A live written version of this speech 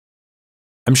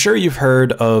I'm sure you've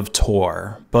heard of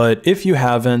TOR, but if you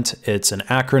haven't, it's an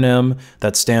acronym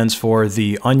that stands for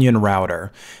the Onion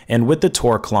Router. And with the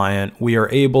TOR client, we are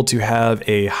able to have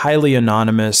a highly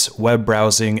anonymous web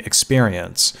browsing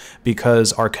experience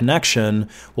because our connection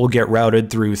will get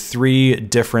routed through 3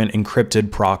 different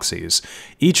encrypted proxies,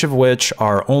 each of which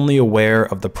are only aware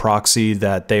of the proxy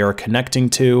that they are connecting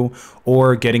to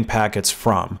or getting packets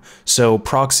from. So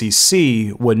proxy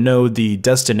C would know the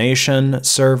destination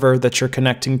server that you're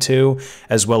connecting to,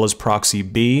 as well as proxy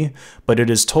B, but it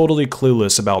is totally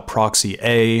clueless about proxy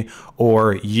A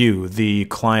or you, the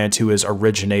client who is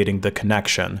originating the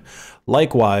connection.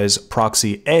 Likewise,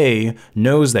 proxy A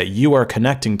knows that you are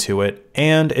connecting to it,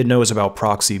 and it knows about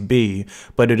proxy B,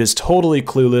 but it is totally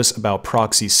clueless about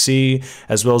proxy C,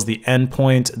 as well as the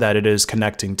endpoint that it is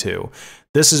connecting to.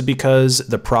 This is because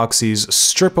the proxies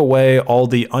strip away all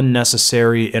the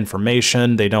unnecessary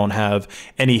information. They don't have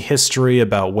any history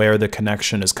about where the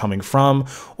connection is coming from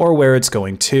or where it's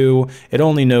going to. It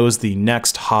only knows the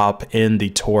next hop in the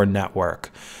TOR network.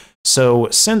 So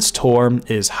since TOR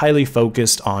is highly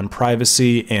focused on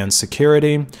privacy and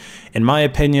security, in my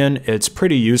opinion, it's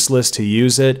pretty useless to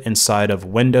use it inside of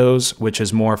Windows, which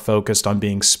is more focused on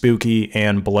being spooky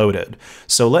and bloated.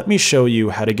 So let me show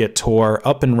you how to get TOR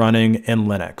up and running in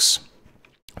Linux.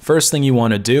 First thing you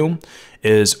want to do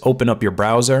is open up your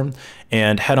browser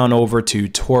and head on over to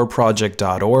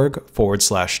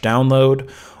torproject.org/download.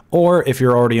 Or if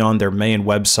you're already on their main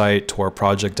website,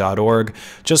 torproject.org,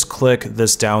 just click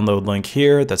this download link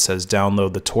here that says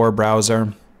download the Tor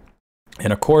browser.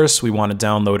 And of course, we want to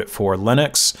download it for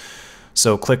Linux.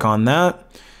 So click on that,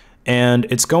 and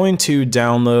it's going to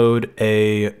download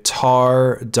a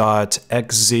tar.xz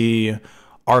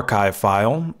archive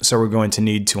file. So we're going to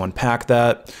need to unpack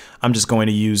that. I'm just going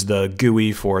to use the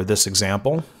GUI for this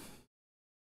example.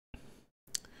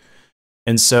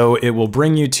 And so it will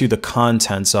bring you to the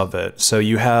contents of it. So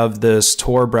you have this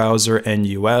Tor browser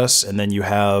NUS, and then you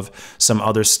have some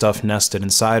other stuff nested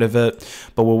inside of it.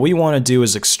 But what we want to do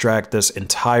is extract this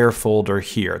entire folder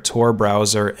here, Tor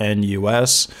browser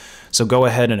NUS. So go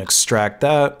ahead and extract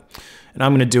that. And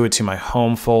I'm going to do it to my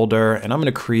home folder, and I'm going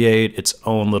to create its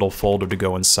own little folder to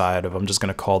go inside of. I'm just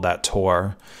going to call that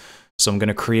Tor. So I'm going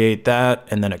to create that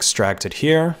and then extract it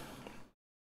here.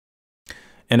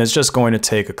 And it's just going to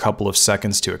take a couple of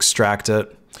seconds to extract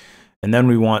it. And then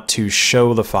we want to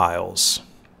show the files.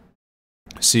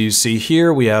 So you see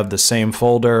here we have the same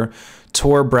folder,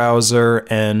 Tor browser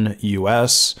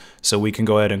NUS. So we can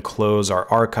go ahead and close our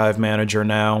archive manager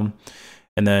now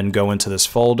and then go into this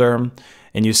folder.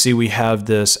 And you see we have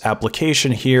this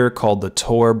application here called the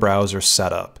Tor browser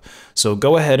setup. So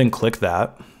go ahead and click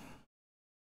that.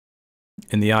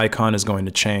 And the icon is going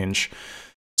to change.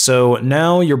 So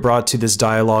now you're brought to this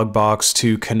dialog box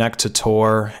to connect to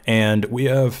Tor, and we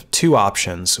have 2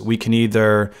 options. We can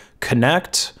either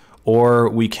connect or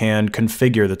we can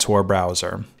configure the Tor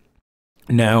browser.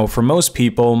 Now, for most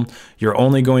people, you're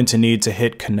only going to need to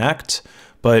hit connect.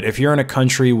 But if you're in a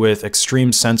country with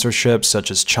extreme censorship, such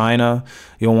as China,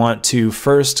 you'll want to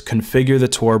first configure the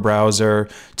Tor browser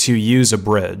to use a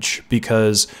bridge,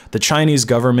 because the Chinese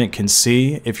government can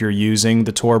see if you're using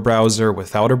the Tor browser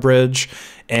without a bridge,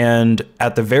 and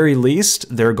at the very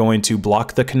least, they're going to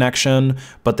block the connection,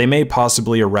 but they may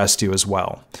possibly arrest you as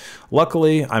well.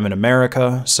 Luckily, I'm in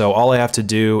America, so all I have to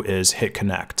do is hit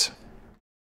connect.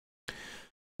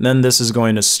 And then this is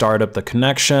going to start up the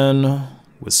connection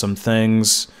with some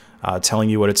things telling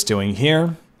you what it's doing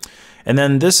here. And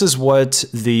then this is what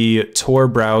the Tor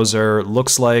browser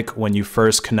looks like when you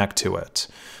first connect to it.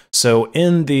 So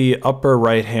in the upper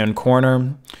right-hand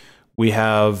corner, we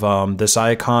have this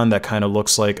icon that kind of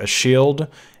looks like a shield.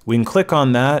 We can click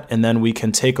on that, and then we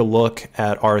can take a look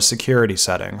at our security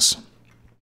settings.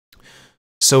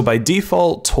 So by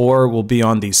default, Tor will be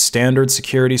on the standard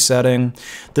security setting.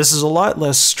 This is a lot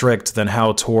less strict than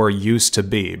how Tor used to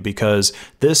be, because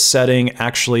this setting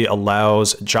actually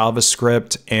allows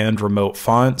JavaScript and remote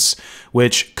fonts,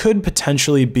 which could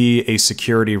potentially be a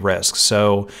security risk.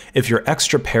 So if you're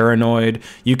extra paranoid,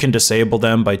 you can disable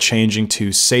them by changing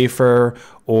to safer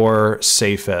or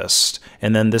safest.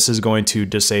 And then this is going to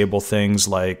disable things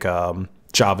like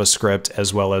JavaScript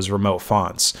as well as remote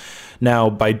fonts.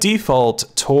 Now, by default,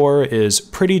 Tor is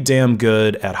pretty damn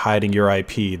good at hiding your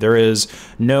IP. There is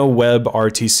no web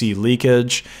RTC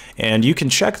leakage, and you can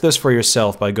check this for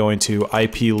yourself by going to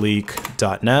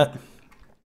ipleak.net.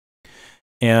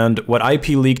 And what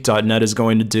ipleak.net is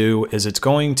going to do is it's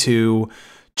going to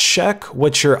check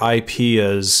what your IP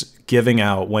is giving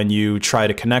out when you try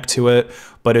to connect to it,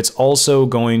 but it's also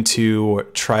going to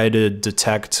try to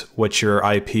detect what your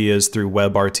IP is through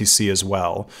WebRTC as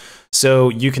well. So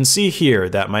you can see here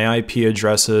that my IP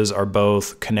addresses are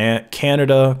both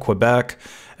Canada, Quebec,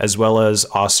 as well as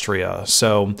Austria.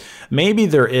 So maybe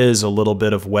there is a little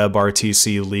bit of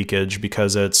WebRTC leakage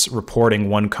because it's reporting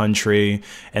one country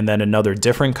and then another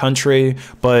different country,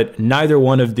 but neither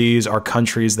one of these are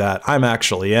countries that I'm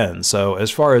actually in. So as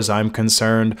far as I'm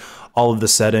concerned, all of the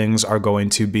settings are going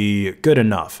to be good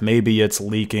enough. Maybe it's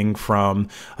leaking from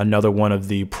another one of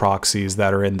the proxies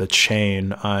that are in the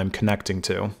chain I'm connecting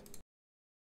to.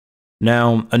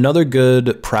 Now, another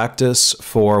good practice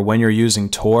for when you're using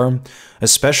Tor,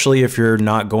 especially if you're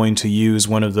not going to use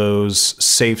one of those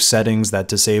safe settings that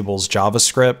disables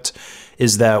JavaScript,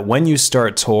 is that when you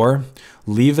start Tor,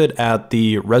 leave it at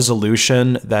the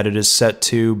resolution that it is set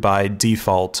to by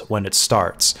default when it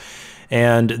starts.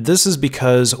 And this is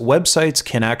because websites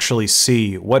can actually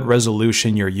see what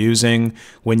resolution you're using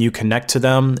when you connect to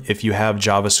them if you have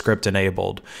JavaScript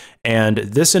enabled. And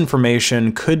this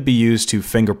information could be used to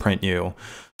fingerprint you.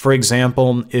 For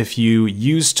example, if you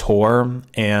use Tor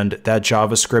and that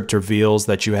JavaScript reveals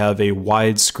that you have a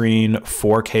widescreen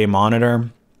 4K monitor,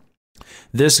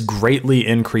 this greatly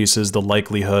increases the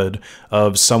likelihood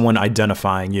of someone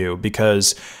identifying you,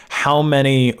 because how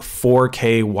many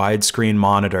 4K widescreen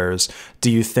monitors do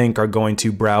you think are going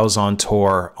to browse on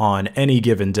Tor on any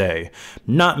given day?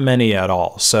 Not many at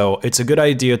all. So it's a good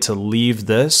idea to leave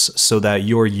this so that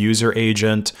your user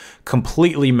agent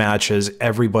completely matches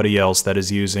everybody else that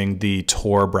is using the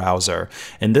Tor browser.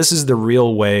 And this is the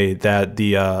real way that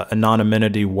the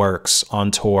anonymity works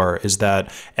on Tor, is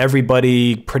that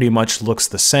everybody pretty much looks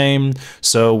the same.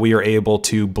 So we are able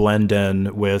to blend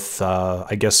in with,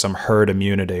 I guess, some herd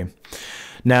immunity.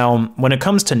 Now, when it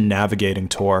comes to navigating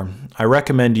Tor, I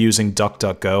recommend using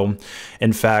DuckDuckGo.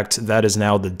 In fact, that is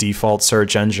now the default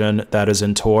search engine that is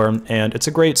in Tor, and it's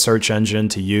a great search engine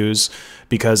to use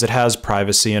because it has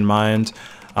privacy in mind.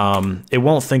 It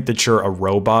won't think that you're a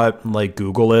robot like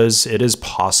Google is. It is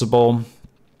possible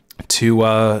to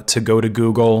go to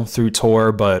Google through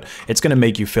Tor, but it's going to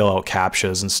make you fill out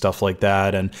CAPTCHAs and stuff like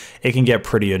that, and it can get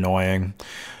pretty annoying.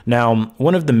 Now,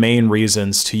 one of the main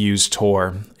reasons to use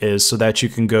Tor is so that you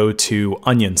can go to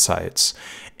Onion sites.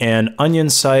 And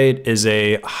Onion site is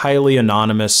a highly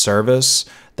anonymous service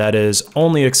that is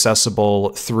only accessible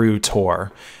through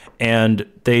Tor. And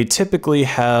they typically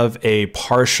have a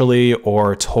partially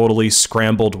or totally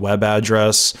scrambled web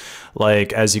address,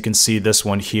 like as you can see this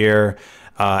one here.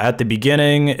 At the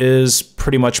beginning is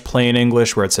pretty much plain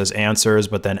English where it says answers,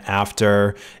 but then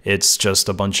after it's just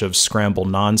a bunch of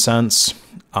scrambled nonsense.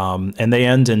 And they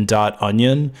end in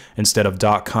 .onion instead of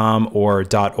 .com or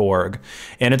 .org.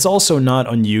 And it's also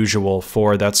not unusual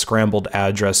for that scrambled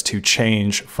address to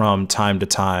change from time to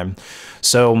time.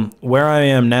 So where I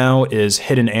am now is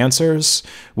Hidden Answers,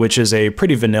 which is a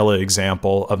pretty vanilla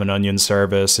example of an Onion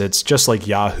service. It's just like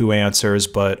Yahoo Answers,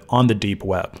 but on the deep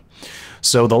web.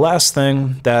 So the last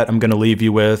thing that I'm going to leave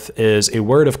you with is a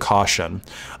word of caution.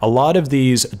 A lot of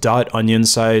these .onion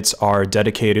sites are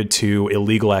dedicated to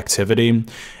illegal activity,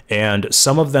 and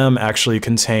some of them actually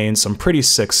contain some pretty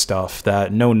sick stuff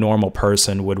that no normal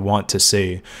person would want to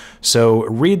see. So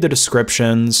read the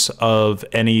descriptions of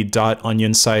any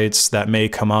 .onion sites that may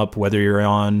come up, whether you're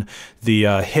on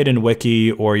the hidden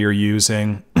wiki or you're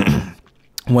using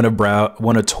one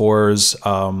of Tor's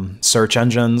search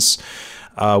engines.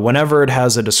 Whenever it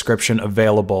has a description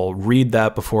available, read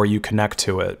that before you connect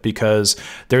to it, because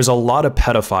there's a lot of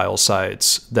pedophile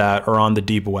sites that are on the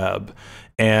deep web.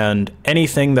 And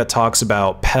anything that talks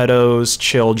about pedos,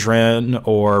 children,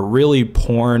 or really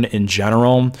porn in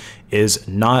general is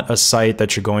not a site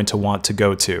that you're going to want to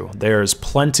go to. There's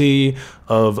plenty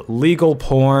of legal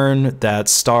porn that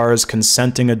stars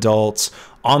consenting adults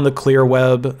on the clear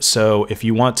web. So if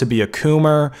you want to be a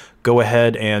coomer, go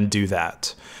ahead and do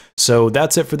that. So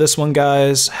that's it for this one,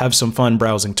 guys. Have some fun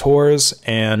browsing Tors,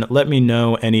 and let me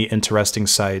know any interesting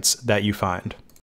sites that you find.